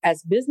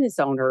as business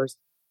owners,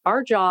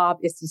 our job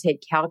is to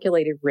take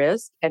calculated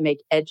risk and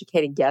make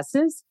educated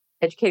guesses,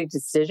 educated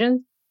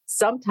decisions,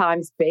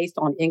 sometimes based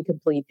on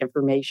incomplete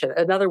information.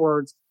 In other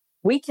words,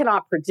 we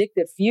cannot predict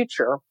the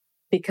future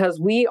because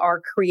we are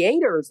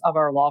creators of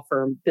our law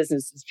firm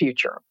business's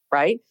future,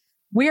 right?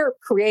 We're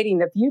creating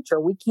the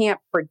future. We can't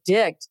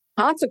predict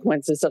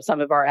consequences of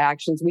some of our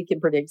actions. We can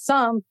predict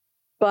some,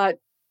 but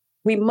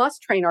we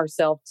must train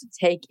ourselves to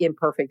take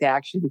imperfect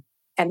action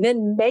and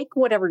then make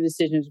whatever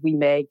decisions we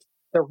make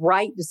the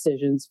right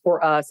decisions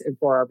for us and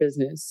for our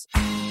business.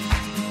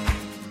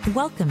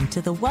 Welcome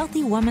to the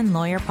Wealthy Woman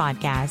Lawyer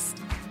Podcast.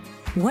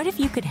 What if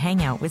you could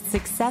hang out with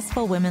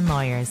successful women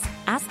lawyers,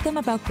 ask them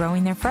about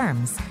growing their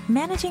firms,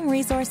 managing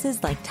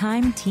resources like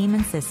time, team,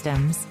 and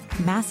systems,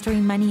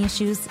 mastering money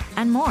issues,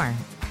 and more?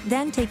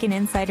 Then take an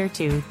insight or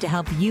two to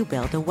help you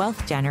build a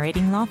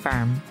wealth-generating law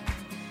firm.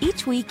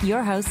 Each week,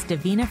 your host,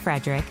 Davina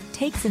Frederick,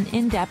 takes an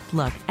in-depth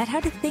look at how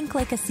to think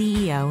like a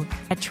CEO,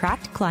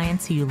 attract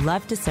clients who you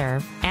love to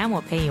serve and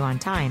will pay you on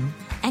time,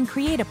 and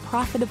create a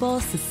profitable,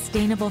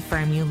 sustainable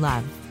firm you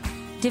love.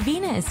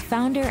 Davina is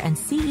founder and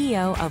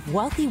CEO of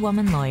Wealthy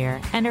Woman Lawyer,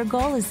 and her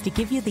goal is to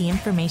give you the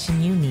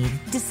information you need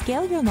to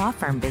scale your law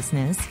firm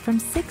business from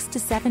 6 to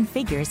 7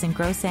 figures in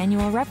gross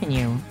annual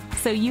revenue,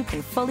 so you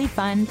can fully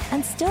fund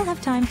and still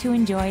have time to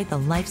enjoy the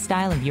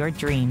lifestyle of your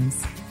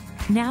dreams.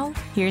 Now,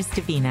 here's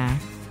Davina.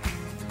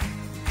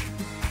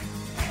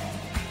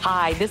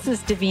 Hi, this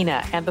is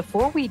Davina, and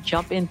before we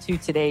jump into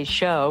today's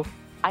show,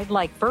 I'd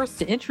like first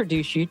to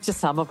introduce you to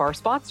some of our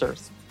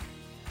sponsors.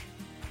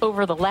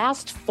 Over the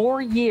last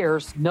 4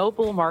 years,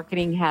 Noble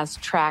Marketing has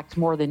tracked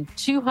more than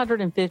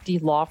 250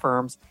 law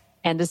firms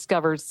and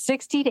discovered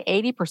 60 to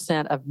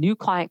 80% of new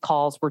client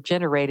calls were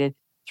generated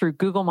through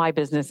Google My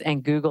Business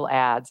and Google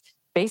Ads.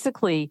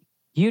 Basically,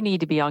 you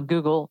need to be on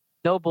Google.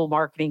 Noble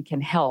Marketing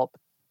can help.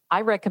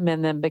 I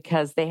recommend them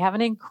because they have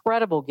an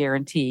incredible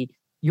guarantee.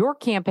 Your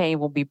campaign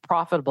will be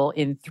profitable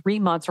in 3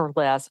 months or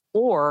less,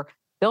 or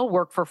they'll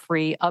work for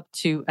free up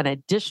to an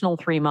additional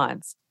 3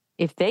 months.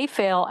 If they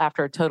fail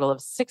after a total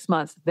of 6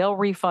 months, they'll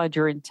refund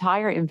your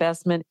entire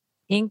investment,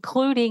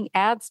 including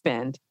ad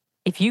spend.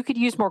 If you could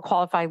use more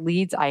qualified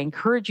leads, I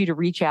encourage you to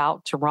reach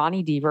out to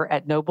Ronnie Deaver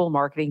at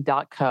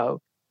noblemarketing.co.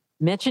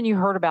 Mention you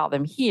heard about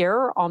them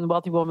here on the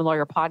Wealthy Woman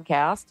Lawyer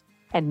podcast,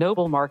 and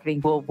Noble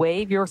Marketing will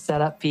waive your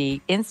setup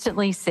fee,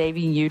 instantly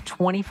saving you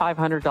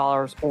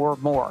 $2,500 or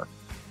more.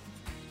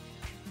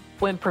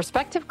 When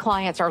prospective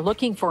clients are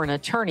looking for an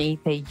attorney,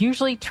 they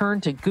usually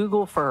turn to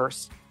Google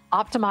first.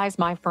 Optimize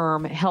My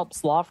Firm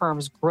helps law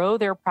firms grow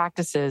their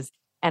practices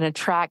and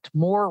attract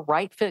more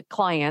right-fit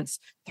clients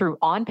through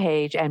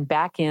on-page and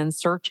back-end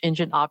search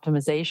engine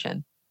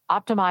optimization.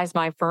 Optimize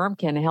My Firm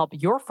can help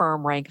your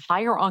firm rank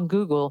higher on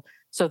Google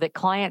so that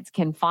clients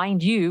can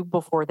find you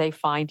before they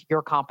find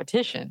your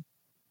competition.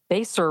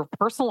 They serve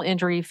personal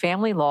injury,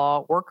 family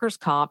law, workers'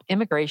 comp,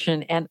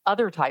 immigration, and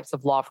other types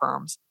of law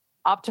firms.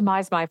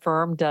 Optimize My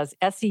Firm does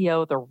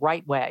SEO the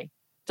right way,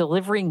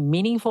 delivering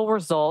meaningful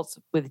results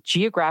with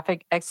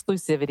geographic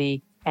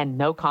exclusivity and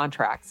no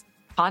contracts.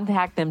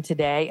 Contact them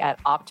today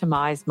at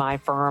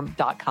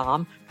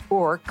optimizemyfirm.com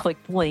or click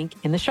the link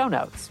in the show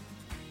notes.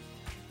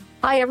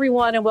 Hi,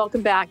 everyone, and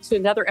welcome back to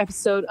another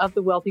episode of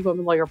the Wealthy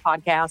Woman Lawyer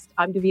Podcast.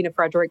 I'm Davina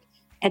Frederick,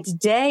 and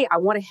today I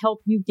want to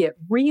help you get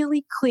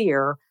really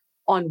clear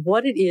on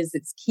what it is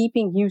that's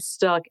keeping you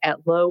stuck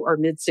at low or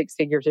mid 6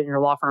 figures in your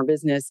law firm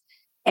business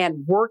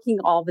and working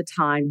all the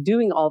time,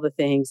 doing all the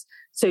things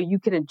so you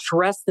can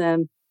address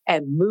them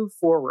and move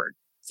forward.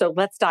 So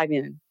let's dive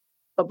in.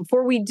 But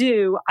before we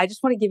do, I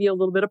just want to give you a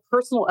little bit of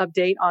personal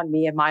update on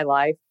me and my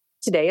life.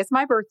 Today is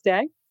my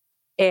birthday.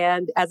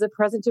 And as a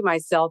present to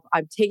myself,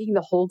 I'm taking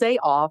the whole day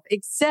off,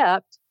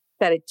 except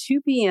that at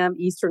 2 p.m.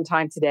 Eastern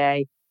time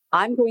today,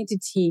 I'm going to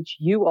teach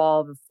you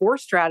all the 4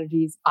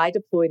 strategies I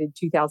deployed in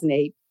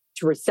 2008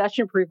 to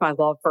recession-proof my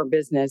law firm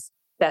business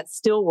that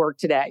still work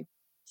today.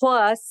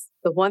 Plus,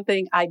 the one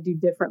thing I do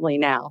differently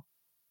now.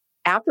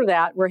 After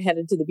that, we're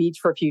headed to the beach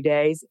for a few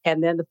days.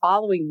 And then the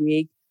following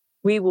week,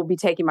 we will be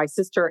taking my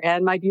sister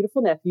and my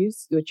beautiful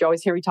nephews, which you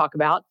always hear me talk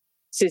about,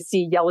 to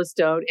see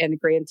Yellowstone and the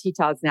Grand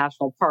Tetons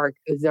National Park.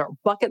 These are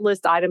bucket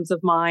list items of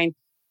mine.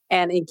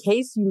 And in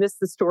case you missed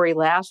the story,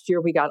 last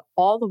year, we got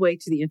all the way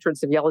to the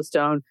entrance of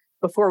Yellowstone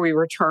before we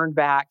returned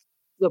back.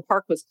 The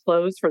park was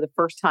closed for the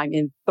first time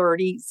in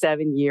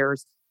 37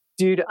 years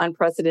due to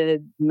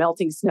unprecedented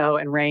melting snow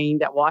and rain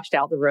that washed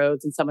out the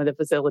roads and some of the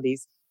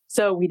facilities.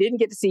 So we didn't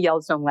get to see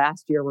Yellowstone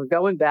last year. We're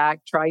going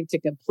back, trying to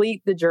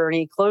complete the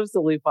journey, close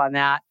the loop on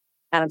that.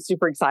 And I'm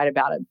super excited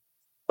about it.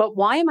 But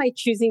why am I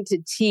choosing to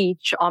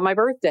teach on my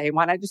birthday?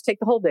 Why not just take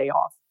the whole day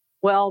off?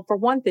 Well, for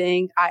one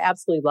thing, I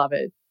absolutely love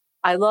it.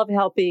 I love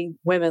helping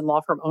women law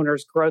firm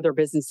owners grow their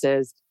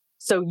businesses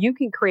so you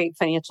can create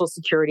financial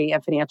security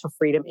and financial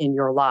freedom in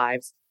your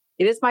lives.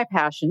 It is my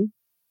passion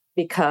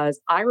because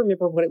I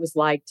remember what it was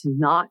like to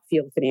not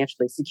feel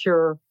financially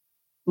secure,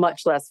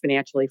 much less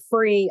financially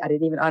free. I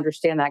didn't even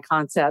understand that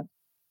concept.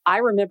 I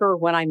remember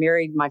when I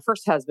married my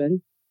first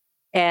husband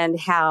and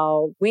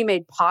how we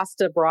made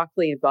pasta,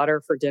 broccoli, and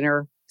butter for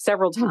dinner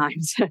several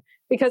times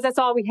because that's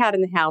all we had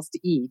in the house to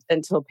eat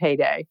until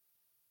payday.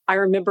 I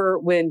remember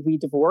when we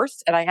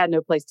divorced and I had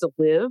no place to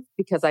live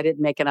because I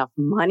didn't make enough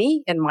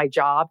money in my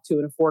job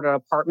to afford an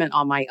apartment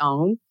on my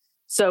own.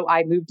 So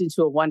I moved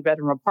into a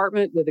 1-bedroom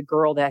apartment with a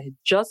girl that had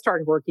just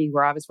started working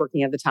where I was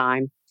working at the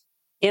time.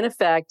 In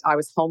effect, I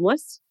was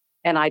homeless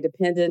and I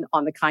depended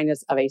on the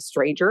kindness of a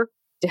stranger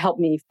to help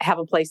me have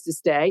a place to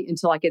stay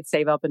until I could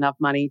save up enough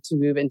money to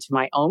move into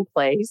my own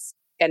place.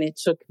 And it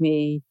took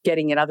me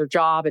getting another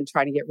job and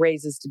trying to get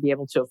raises to be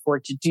able to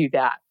afford to do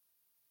that.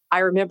 I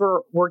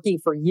remember working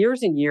for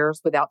years and years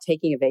without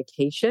taking a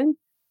vacation.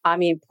 I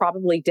mean,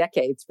 probably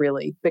decades,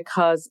 really,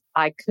 because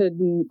I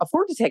couldn't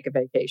afford to take a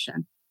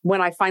vacation.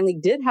 When I finally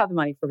did have the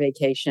money for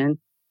vacation,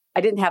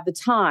 I didn't have the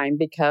time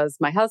because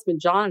my husband,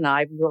 John, and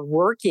I, we were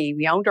working.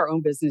 We owned our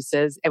own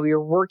businesses and we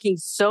were working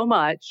so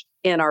much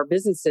in our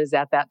businesses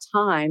at that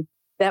time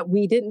that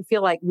we didn't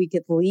feel like we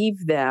could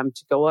leave them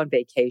to go on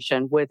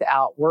vacation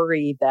without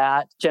worry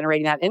that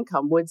generating that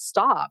income would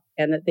stop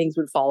and that things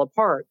would fall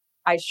apart.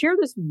 I share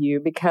this with you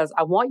because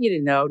I want you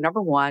to know,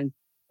 number one,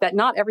 that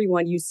not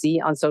everyone you see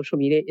on social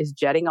media is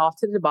jetting off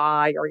to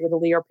Dubai or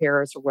Italy or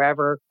Paris or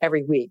wherever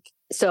every week.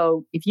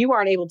 So if you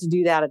aren't able to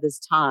do that at this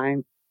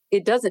time,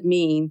 it doesn't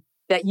mean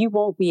that you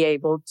won't be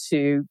able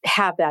to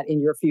have that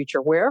in your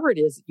future, wherever it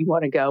is that you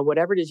want to go,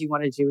 whatever it is you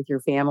want to do with your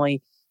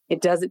family.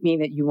 It doesn't mean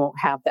that you won't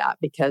have that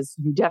because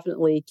you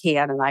definitely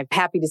can. And I'm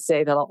happy to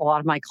say that a lot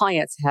of my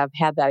clients have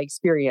had that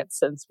experience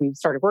since we've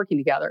started working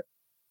together.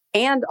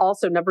 And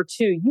also, number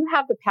two, you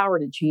have the power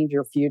to change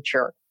your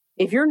future.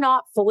 If you're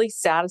not fully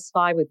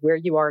satisfied with where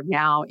you are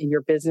now in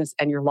your business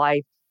and your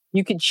life,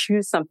 you can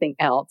choose something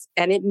else.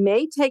 And it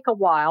may take a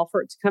while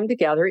for it to come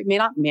together. It may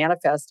not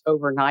manifest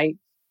overnight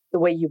the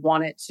way you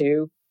want it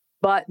to,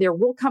 but there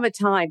will come a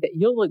time that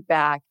you'll look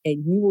back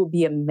and you will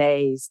be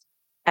amazed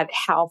at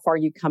how far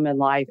you come in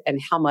life and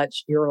how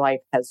much your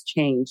life has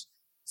changed.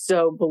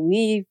 So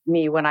believe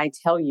me when I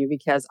tell you,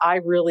 because I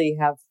really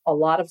have a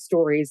lot of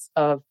stories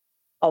of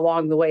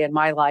along the way in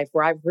my life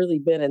where I've really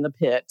been in the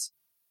pit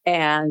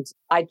and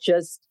I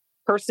just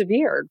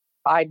persevered.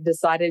 I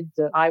decided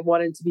that I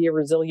wanted to be a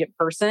resilient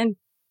person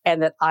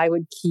and that I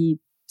would keep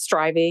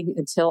striving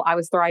until I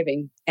was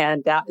thriving.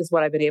 And that is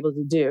what I've been able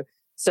to do.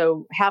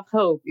 So have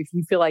hope if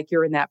you feel like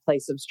you're in that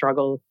place of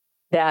struggle,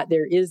 that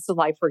there is a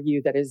life for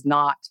you that is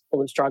not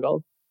full of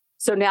struggle.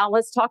 So now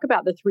let's talk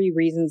about the 3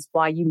 reasons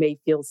why you may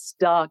feel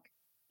stuck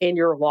in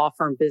your law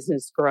firm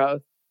business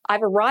growth.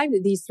 I've arrived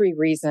at these 3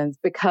 reasons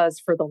because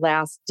for the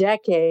last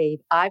decade,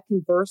 I've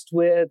conversed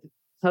with,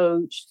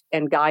 coached,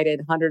 and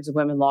guided hundreds of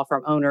women law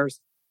firm owners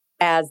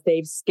as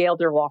they've scaled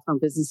their law firm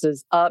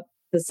businesses up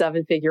the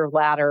 7-figure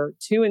ladder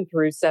to and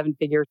through 7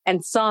 figures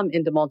and some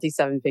into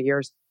multi-7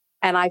 figures.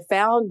 And I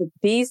found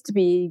these to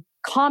be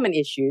common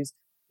issues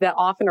that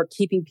often are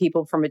keeping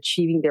people from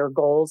achieving their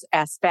goals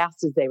as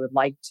fast as they would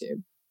like to.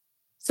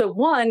 So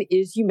one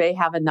is you may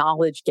have a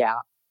knowledge gap.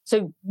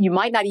 So you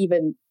might not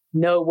even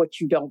know what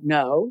you don't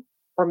know,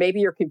 or maybe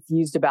you're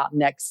confused about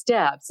next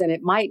steps. And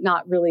it might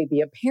not really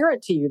be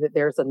apparent to you that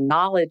there's a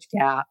knowledge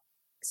gap,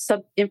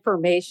 some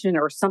information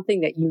or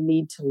something that you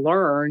need to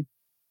learn,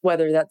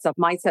 whether that's a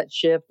mindset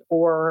shift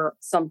or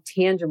some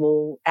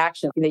tangible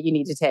action that you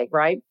need to take,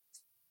 right?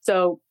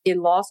 So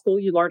in law school,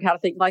 you learned how to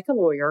think like a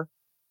lawyer.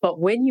 But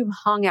when you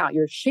hung out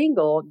your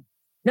shingle,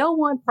 no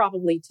one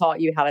probably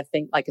taught you how to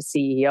think like a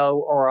CEO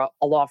or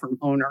a law firm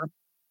owner.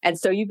 And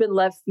so you've been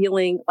left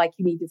feeling like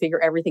you need to figure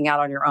everything out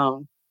on your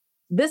own.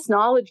 This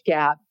knowledge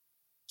gap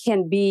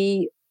can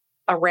be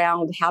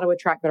around how to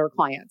attract better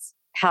clients,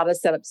 how to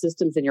set up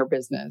systems in your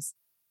business,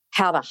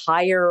 how to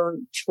hire,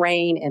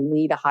 train, and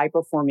lead a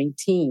high-performing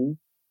team,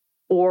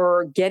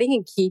 or getting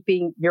and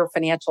keeping your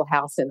financial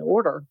house in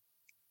order.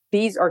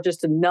 These are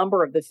just a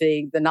number of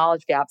the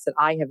knowledge gaps that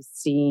I have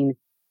seen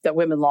that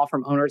women law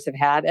firm owners have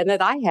had and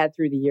that I had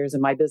through the years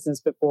in my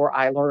business before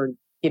I learned,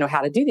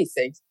 how to do these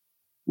things.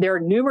 There are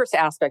numerous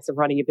aspects of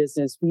running a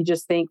business we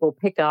just think will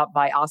pick up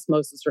by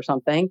osmosis or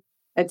something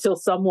until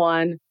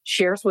someone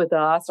shares with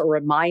us or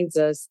reminds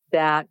us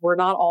that we're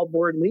not all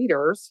born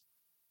leaders,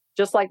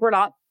 just like we're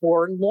not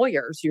born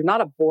lawyers. You're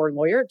not a born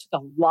lawyer. It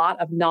took a lot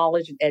of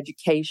knowledge and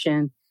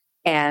education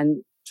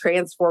and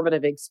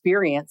transformative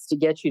experience to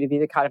get you to be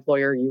the kind of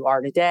lawyer you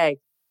are today.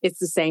 It's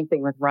the same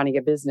thing with running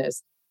a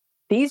business.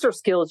 These are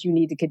skills you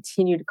need to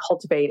continue to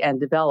cultivate and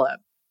develop.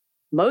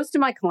 Most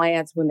of my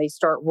clients, when they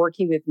start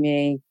working with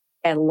me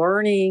and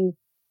learning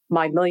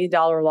my $1 million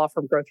law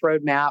firm growth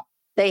roadmap,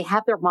 they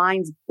have their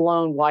minds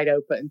blown wide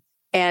open.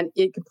 And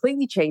it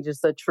completely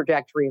changes the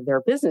trajectory of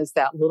their business,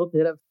 that little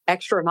bit of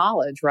extra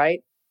knowledge,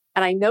 right?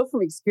 And I know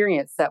from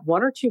experience that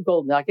 1 or 2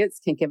 gold nuggets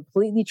can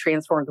completely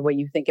transform the way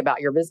you think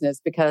about your business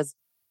because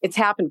it's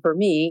happened for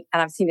me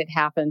and I've seen it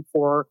happen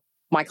for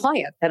my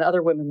clients and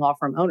other women law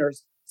firm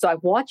owners. So I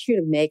want you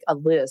to make a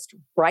list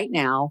right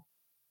now.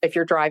 If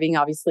you're driving,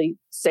 obviously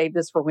save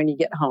this for when you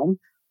get home.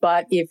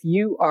 But if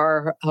you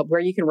are where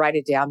you can write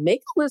it down,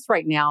 make a list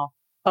right now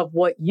of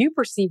what you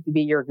perceive to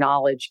be your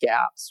knowledge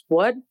gaps.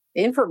 What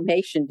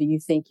information do you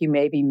think you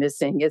may be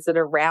missing? Is it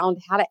around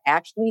how to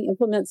actually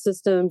implement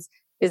systems?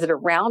 Is it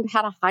around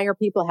how to hire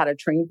people, how to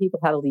train people,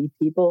 how to lead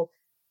people?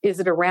 Is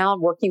it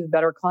around working with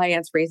better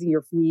clients, raising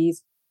your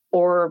fees,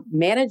 or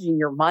managing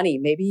your money?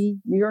 Maybe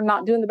you're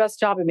not doing the best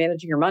job of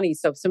managing your money.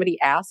 So if somebody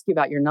asks you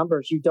about your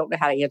numbers, you don't know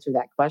how to answer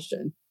that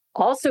question.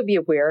 Also be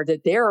aware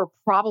that there are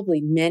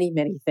probably many,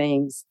 many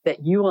things that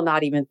you will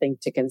not even think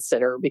to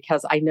consider,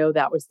 because I know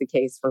that was the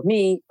case for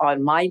me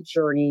on my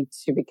journey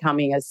to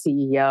becoming a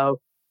CEO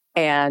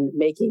and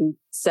making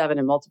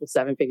multiple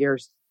seven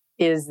figures,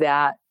 is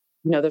that,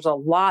 there's a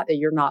lot that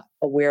you're not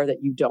aware that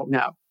you don't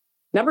know.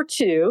 Number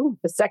two,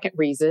 the second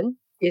reason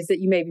is that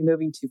you may be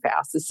moving too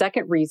fast. The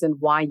second reason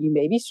why you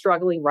may be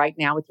struggling right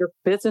now with your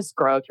business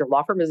growth, your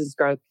law firm business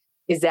growth,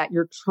 is that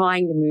you're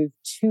trying to move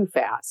too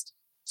fast.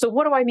 So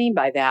what do I mean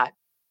by that?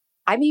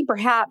 I mean,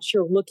 perhaps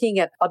you're looking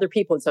at other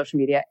people in social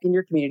media in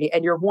your community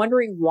and you're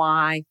wondering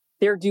why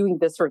they're doing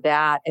this or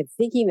that and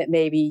thinking that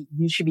maybe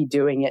you should be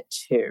doing it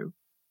too.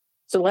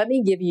 So let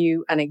me give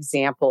you an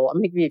example. I'm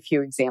going to give you a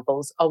few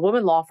examples. A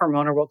woman law firm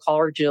owner, we'll call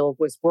her Jill,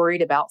 was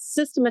worried about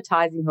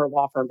systematizing her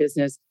law firm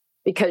business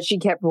because she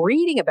kept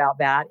reading about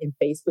that in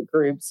Facebook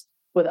groups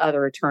with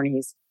other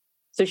attorneys.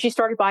 So she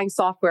started buying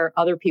software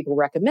other people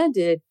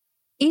recommended,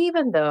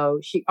 even though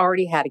she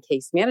already had a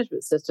case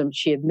management system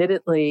she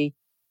admittedly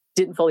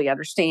didn't fully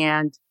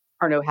understand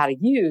or know how to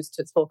use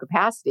to its full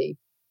capacity.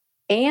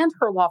 And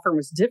her law firm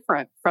was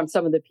different from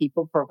some of the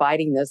people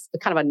providing this, the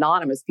kind of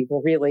anonymous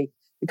people, really,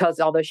 because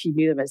although she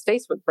knew them as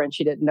Facebook friends,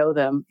 she didn't know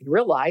them in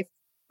real life,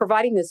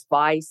 providing this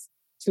advice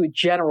to a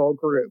general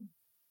group.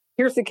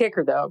 Here's the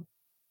kicker, though.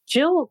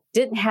 Jill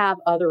didn't have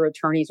other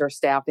attorneys or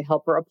staff to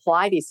help her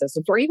apply these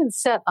systems or even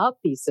set up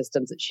these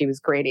systems that she was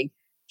creating.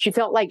 She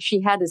felt like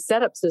she had to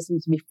set up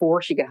systems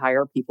before she could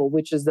hire people,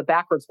 which is the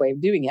backwards way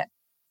of doing it.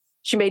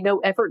 She made no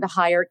effort to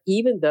hire,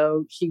 even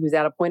though she was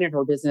at a point in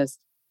her business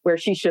where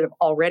she should have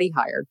already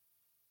hired.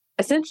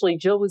 Essentially,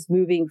 Jill was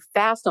moving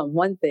fast on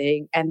one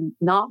thing and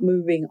not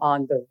moving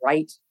on the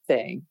right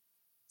thing.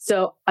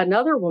 So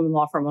another woman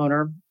law firm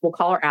owner, we'll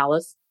call her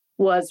Alice,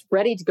 was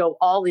ready to go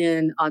all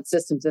in on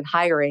systems and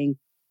hiring,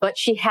 but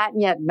she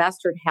hadn't yet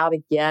mastered how to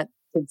get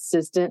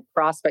consistent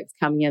prospects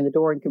coming in the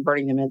door and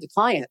converting them into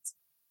clients.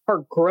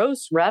 Her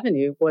gross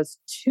revenue was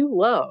too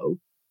low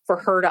for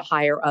her to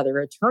hire other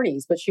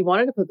attorneys, but she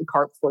wanted to put the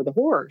cart before the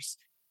horse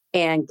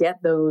and get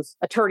those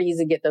attorneys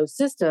and get those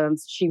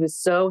systems. She was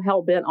so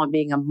hell-bent on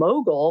being a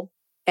mogul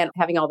and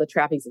having all the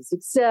trappings of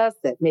success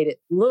that made it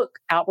look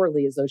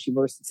outwardly as though she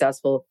were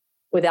successful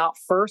without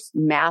first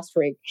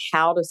mastering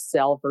how to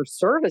sell her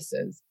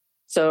services.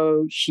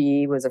 So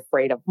she was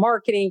afraid of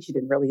marketing. She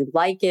didn't really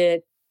like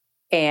it.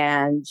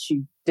 And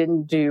she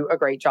didn't do a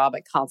great job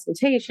at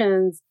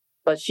consultations.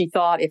 But she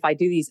thought, if I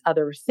do these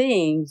other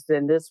things,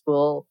 then this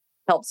will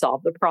help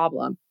solve the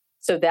problem.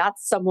 So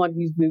that's someone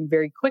who's moved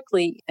very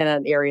quickly in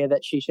an area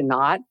that she should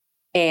not.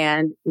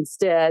 And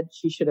instead,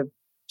 she should have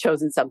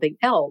chosen something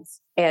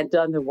else and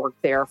done the work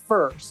there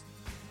first.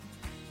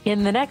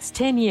 In the next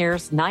 10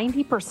 years,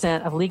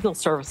 90% of legal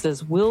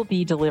services will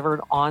be delivered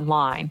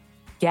online.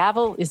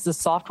 Gavel is the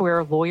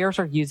software lawyers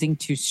are using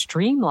to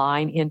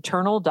streamline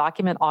internal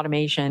document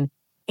automation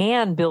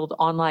and build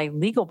online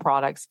legal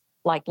products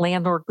like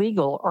Landlord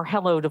Legal or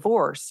Hello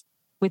Divorce.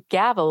 With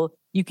Gavel,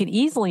 you can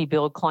easily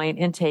build client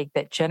intake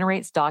that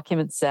generates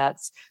document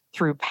sets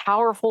through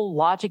powerful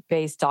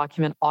logic-based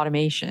document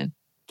automation.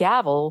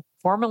 Gavel,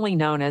 formerly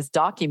known as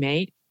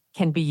Documate,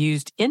 can be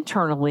used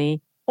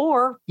internally,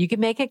 or you can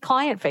make it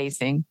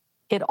client-facing.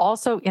 It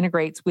also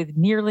integrates with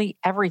nearly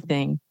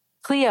everything.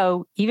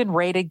 Clio even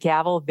rated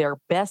Gavel their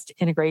best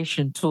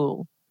integration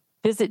tool.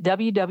 Visit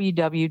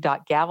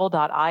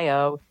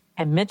www.gavel.io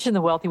and mention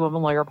the Wealthy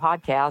Woman Lawyer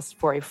podcast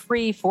for a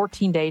free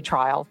 14-day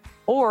trial,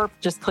 or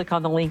just click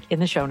on the link in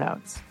the show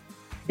notes.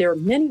 There are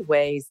many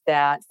ways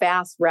that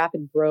fast,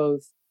 rapid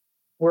growth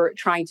we're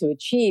trying to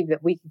achieve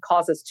that we can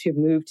cause us to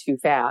move too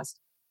fast.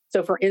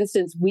 So for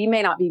instance, we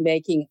may not be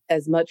making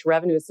as much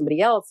revenue as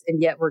somebody else,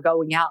 and yet we're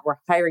going out, we're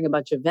hiring a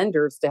bunch of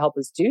vendors to help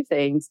us do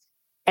things.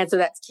 And so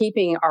that's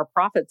keeping our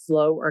profits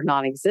low or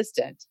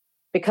non-existent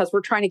because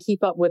we're trying to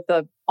keep up with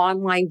the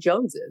online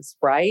Joneses,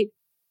 right?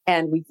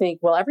 And we think,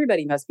 well,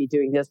 everybody must be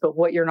doing this. But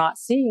what you're not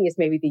seeing is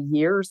maybe the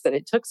years that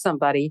it took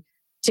somebody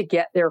to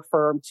get their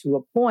firm to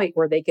a point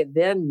where they could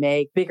then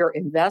make bigger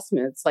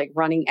investments like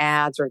running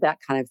ads or that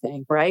kind of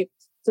thing, right?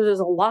 So there's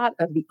a lot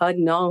of the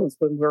unknowns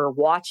when we're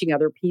watching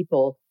other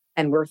people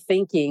and we're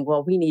thinking,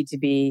 well, we need to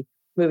be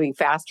moving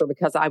faster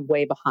because I'm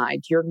way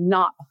behind. You're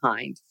not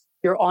behind.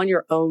 You're on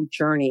your own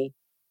journey.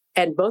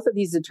 And both of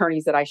these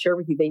attorneys that I share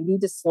with you, they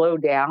need to slow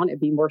down and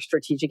be more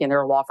strategic in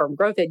their law firm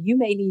growth. And you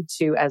may need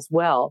to as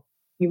well.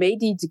 You may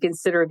need to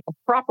consider a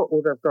proper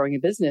order of growing a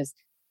business.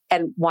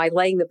 And why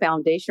laying the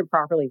foundation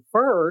properly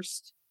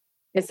first,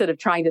 instead of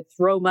trying to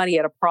throw money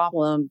at a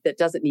problem that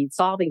doesn't need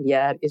solving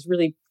yet, is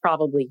really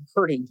probably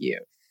hurting you.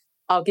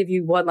 I'll give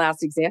you one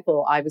last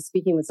example. I was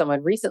speaking with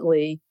someone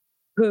recently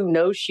who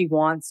knows she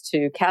wants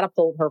to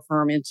catapult her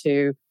firm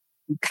into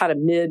kind of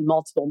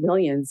multiple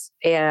millions.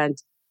 And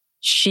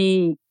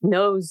She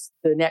knows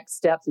the next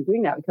steps in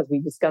doing that because we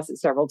discussed it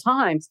several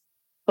times,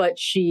 but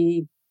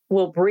she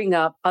will bring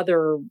up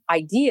other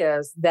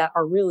ideas that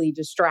are really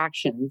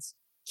distractions,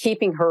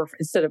 keeping her,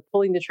 instead of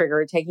pulling the trigger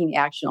and taking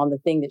action on the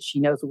thing that she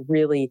knows will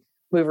really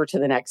move her to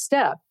the next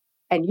step.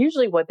 And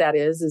usually what that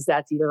is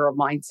that's either a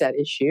mindset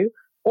issue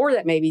or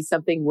that may be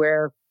something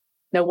where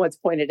no one's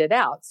pointed it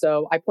out.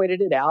 So I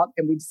pointed it out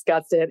and we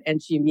discussed it,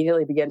 and she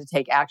immediately began to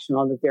take action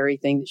on the very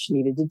thing that she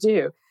needed to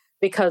do,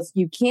 because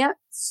you can't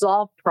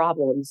solve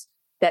problems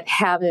that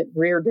haven't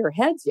reared their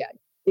heads yet.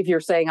 If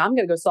you're saying, I'm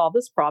going to go solve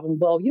this problem,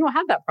 well, you don't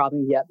have that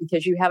problem yet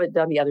because you haven't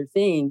done the other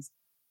things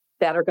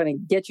that are going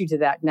to get you to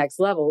that next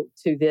level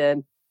to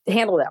then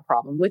handle that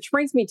problem. Which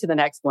brings me to the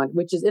next one,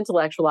 which is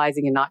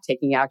intellectualizing and not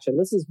taking action.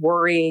 This is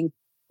worrying,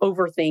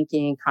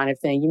 overthinking kind of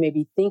thing. You may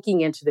be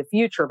thinking into the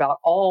future about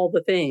all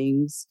the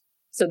things.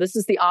 So this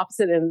is the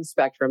opposite end of the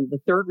spectrum.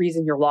 The third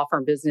reason your law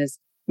firm business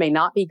may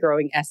not be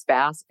growing as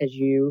fast as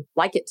you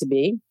like it to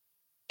be.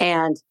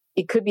 And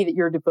it could be that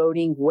you're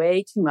devoting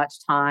way too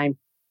much time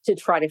to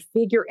try to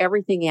figure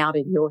everything out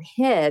in your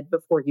head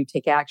before you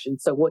take action.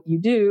 So what you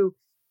do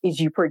is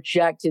you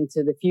project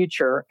into the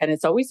future, and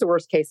it's always the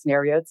worst case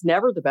scenario. It's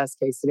never the best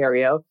case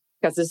scenario,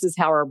 because this is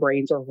how our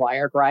brains are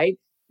wired, right?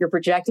 You're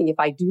projecting, if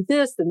I do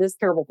this, then this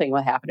terrible thing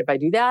will happen. If I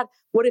do that,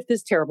 what if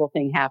this terrible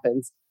thing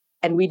happens?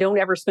 And we don't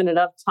ever spend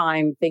enough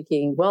time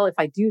thinking, well, if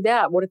I do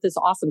that, what if this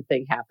awesome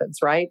thing happens,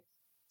 right?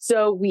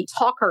 So we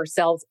talk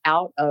ourselves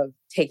out of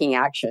taking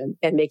action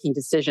and making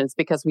decisions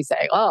because we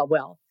say, oh,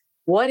 well,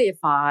 what if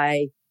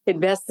I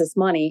invest this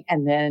money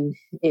and then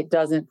it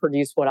doesn't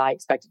produce what I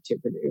expect it to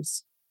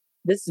produce?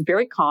 This is a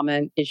very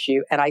common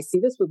issue. And I see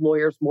this with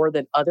lawyers more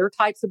than other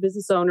types of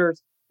business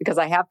owners, because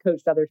I have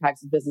coached other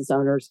types of business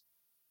owners,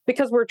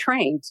 because we're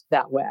trained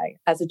that way.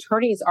 As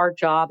attorneys, our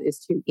job is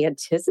to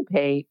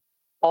anticipate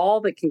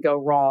all that can go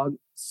wrong.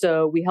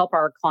 So we help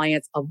our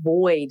clients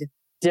avoid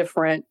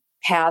different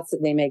paths that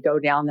they may go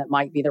down that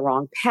might be the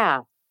wrong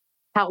path.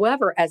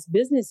 However, as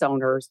business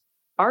owners,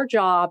 our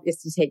job is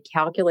to take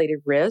calculated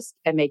risk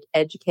and make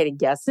educated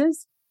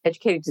guesses,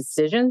 educated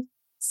decisions,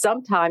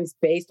 sometimes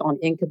based on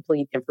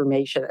incomplete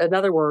information. In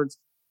other words,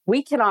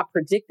 we cannot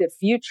predict the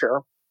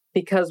future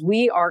because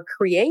we are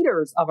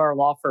creators of our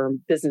law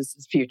firm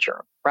business's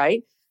future,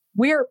 right?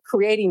 We're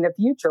creating the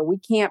future. We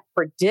can't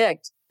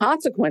predict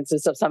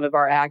consequences of some of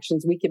our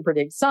actions. We can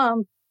predict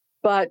some,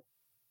 but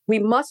we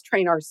must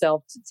train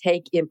ourselves to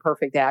take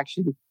imperfect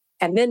action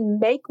and then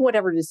make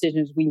whatever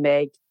decisions we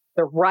make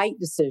the right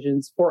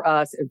decisions for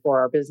us and for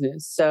our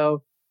business.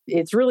 So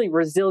it's really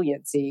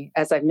resiliency.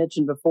 As I've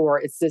mentioned before,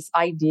 it's this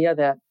idea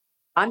that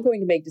I'm going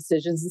to make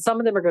decisions and some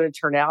of them are going to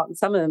turn out and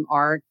some of them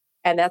aren't.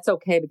 And that's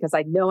okay because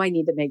I know I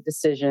need to make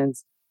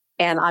decisions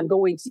and I'm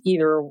going to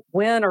either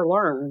win or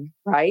learn,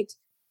 right?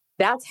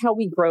 That's how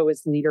we grow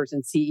as leaders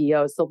and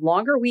CEOs. The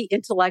longer we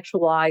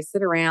intellectualize,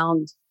 sit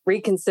around,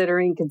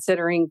 reconsidering,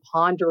 considering,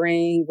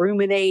 pondering,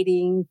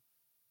 ruminating,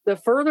 the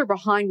further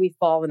behind we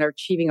fall in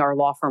achieving our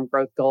law firm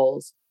growth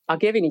goals. I'll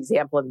give you an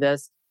example of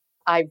this.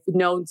 I've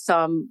known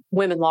some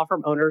women law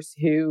firm owners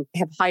who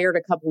have hired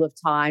a couple of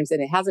times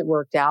and it hasn't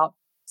worked out.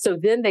 So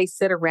then they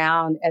sit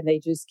around and they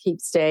just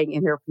keep staying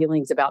in their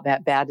feelings about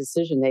that bad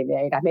decision they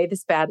made. I made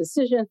this bad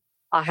decision.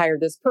 I hired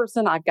this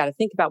person. I've got to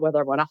think about whether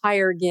I want to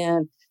hire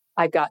again.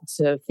 I've got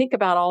to think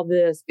about all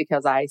this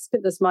because I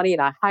spent this money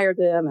and I hired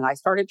them and I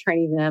started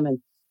training them and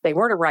they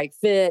weren't a right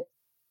fit.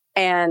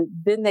 And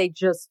then they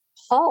just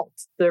halt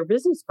their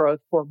business growth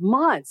for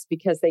months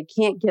because they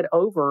can't get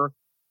over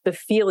the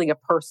feeling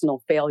of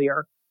personal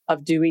failure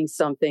of doing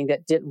something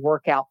that didn't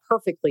work out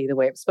perfectly the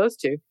way it was supposed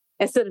to.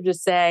 Instead of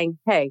just saying,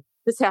 hey,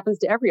 this happens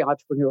to every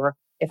entrepreneur.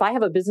 If I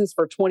have a business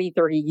for 20,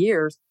 30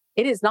 years,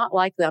 it is not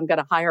likely I'm going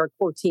to hire a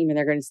core team and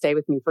they're going to stay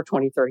with me for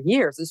 20, 30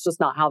 years. It's just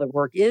not how the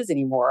work is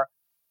anymore.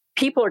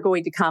 People are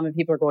going to come and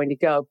people are going to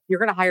go. You're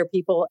going to hire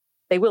people.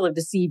 They will have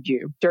deceived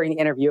you during the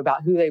interview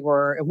about who they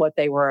were and what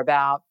they were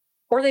about,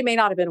 or they may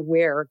not have been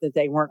aware that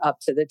they weren't up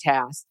to the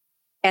task.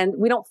 And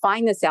we don't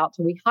find this out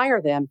till we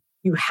hire them.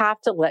 You have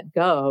to let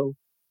go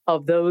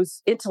of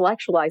those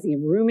intellectualizing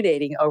and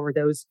ruminating over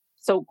those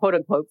so quote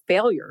unquote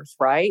failures,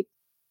 right?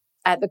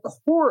 At the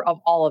core of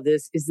all of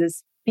this is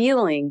this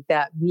feeling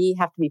that we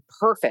have to be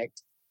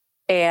perfect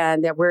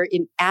and that we're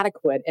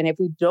inadequate. And if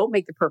we don't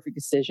make the perfect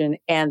decision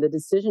and the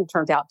decision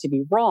turns out to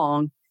be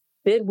wrong,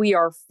 then we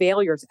are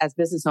failures as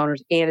business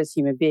owners and as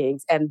human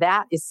beings. And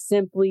that is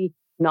simply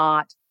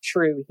not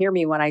true. Hear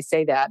me when I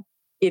say that.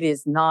 It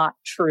is not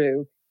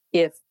true.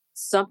 If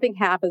something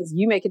happens,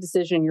 you make a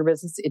decision in your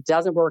business, it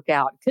doesn't work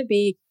out. It could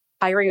be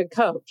hiring a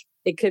coach.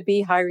 It could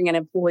be hiring an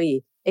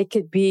employee. It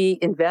could be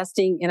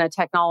investing in a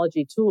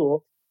technology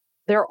tool.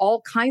 There are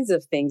all kinds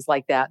of things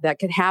like that that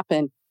could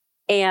happen.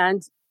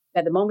 And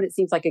at the moment, it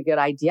seems like a good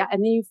idea.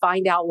 And then you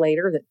find out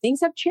later that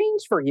things have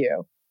changed for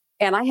you.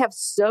 And I have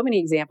so many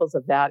examples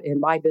of that in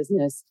my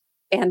business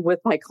and with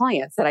my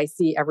clients that I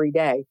see every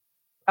day.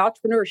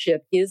 Entrepreneurship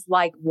is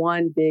like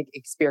one big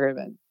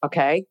experiment,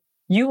 okay?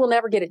 You will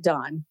never get it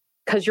done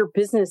because your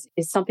business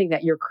is something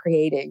that you're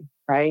creating,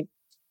 right?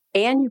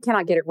 And you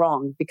cannot get it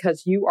wrong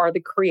because you are the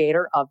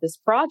creator of this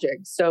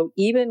project. So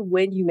even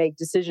when you make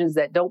decisions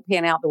that don't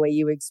pan out the way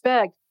you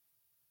expect,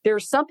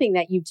 there's something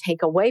that you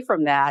take away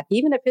from that,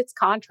 even if it's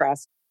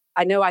contrast.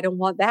 I know I don't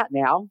want that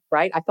now,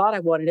 right? I thought I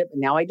wanted it, but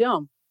now I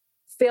don't.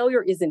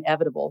 Failure is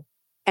inevitable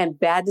and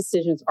bad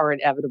decisions are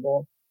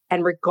inevitable.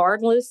 And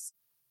regardless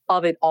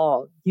of it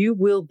all, you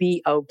will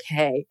be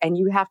okay. And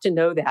you have to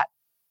know that.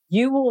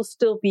 You will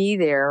still be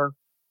there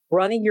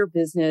running your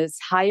business,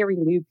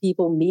 hiring new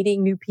people,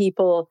 meeting new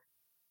people,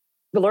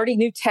 learning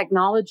new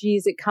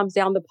technologies that comes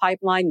down the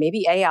pipeline,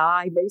 maybe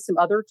AI, maybe some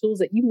other tools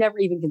that you've never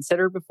even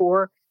considered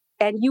before.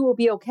 And you will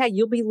be okay.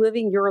 You'll be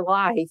living your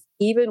life,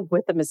 even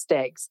with the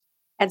mistakes.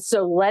 And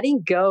so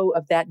letting go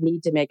of that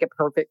need to make a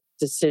perfect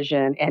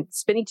decision and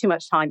spending too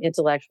much time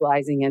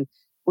intellectualizing and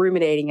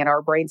ruminating in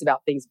our brains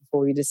about things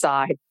before we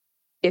decide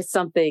is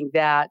something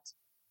that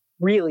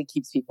really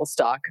keeps people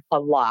stuck a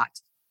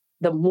lot.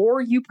 The more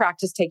you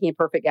practice taking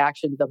imperfect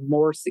action, the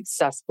more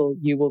successful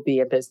you will be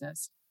in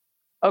business.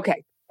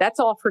 Okay, that's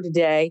all for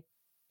today.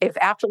 If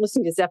after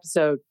listening to this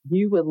episode,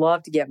 you would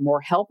love to get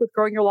more help with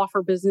growing your law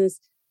firm business,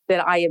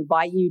 then I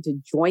invite you to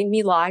join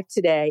me live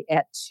today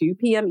at 2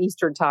 p.m.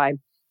 Eastern Time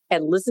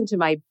and listen to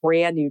my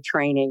brand new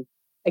training.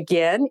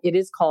 Again, it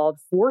is called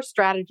 4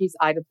 Strategies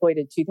I Deployed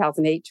in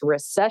 2008 to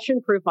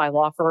Recession-Proof My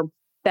Law Firm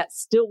that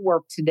still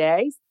work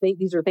today.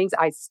 These are things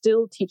I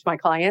still teach my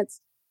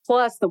clients.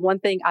 Plus, the one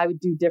thing I would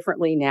do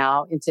differently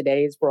now in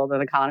today's world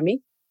and economy.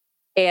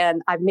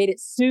 And I've made it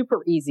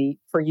super easy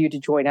for you to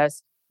join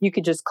us. You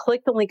can just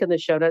click the link in the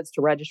show notes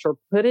to register,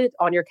 put it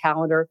on your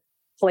calendar,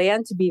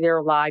 plan to be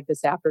there live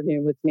this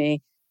afternoon with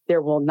me.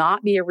 There will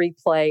not be a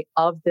replay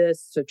of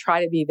this, so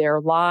try to be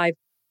there live.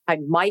 I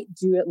might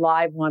do it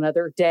live one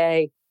other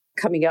day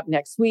coming up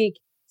next week.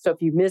 So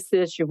if you miss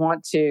this, you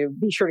want to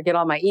be sure to get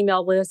on my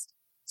email list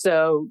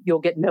so you'll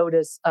get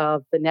notice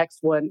of the next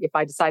one if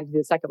I decide to do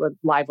the second one,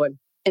 live one.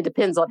 It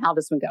depends on how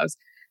this one goes.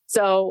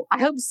 So I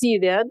hope to see you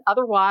then.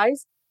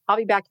 Otherwise, I'll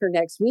be back here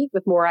next week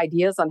with more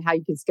ideas on how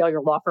you can scale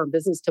your law firm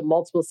business to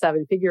multiple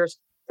 7 figures,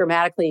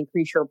 dramatically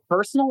increase your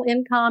personal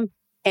income,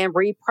 and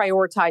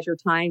reprioritize your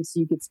time so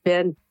you can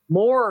spend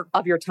more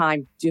of your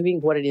time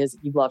doing what it is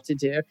that you love to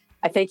do.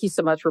 I thank you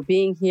so much for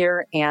being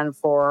here and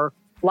for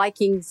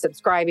liking,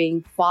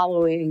 subscribing,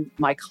 following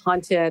my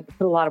content. I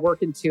put a lot of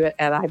work into it,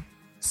 and I'm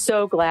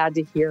so glad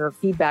to hear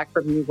feedback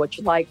from you, what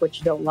you like, what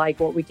you don't like,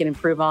 what we can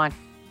improve on.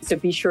 So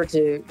be sure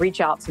to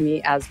reach out to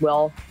me as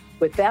well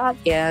with that,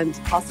 and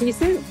I'll see you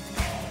soon.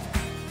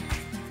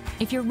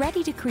 If you're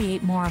ready to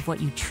create more of what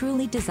you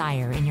truly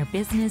desire in your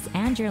business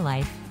and your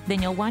life,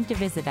 then you'll want to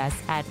visit us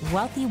at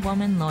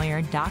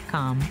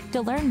wealthywomanlawyer.com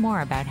to learn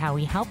more about how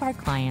we help our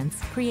clients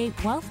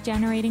create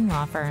wealth-generating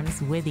law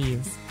firms with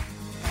ease.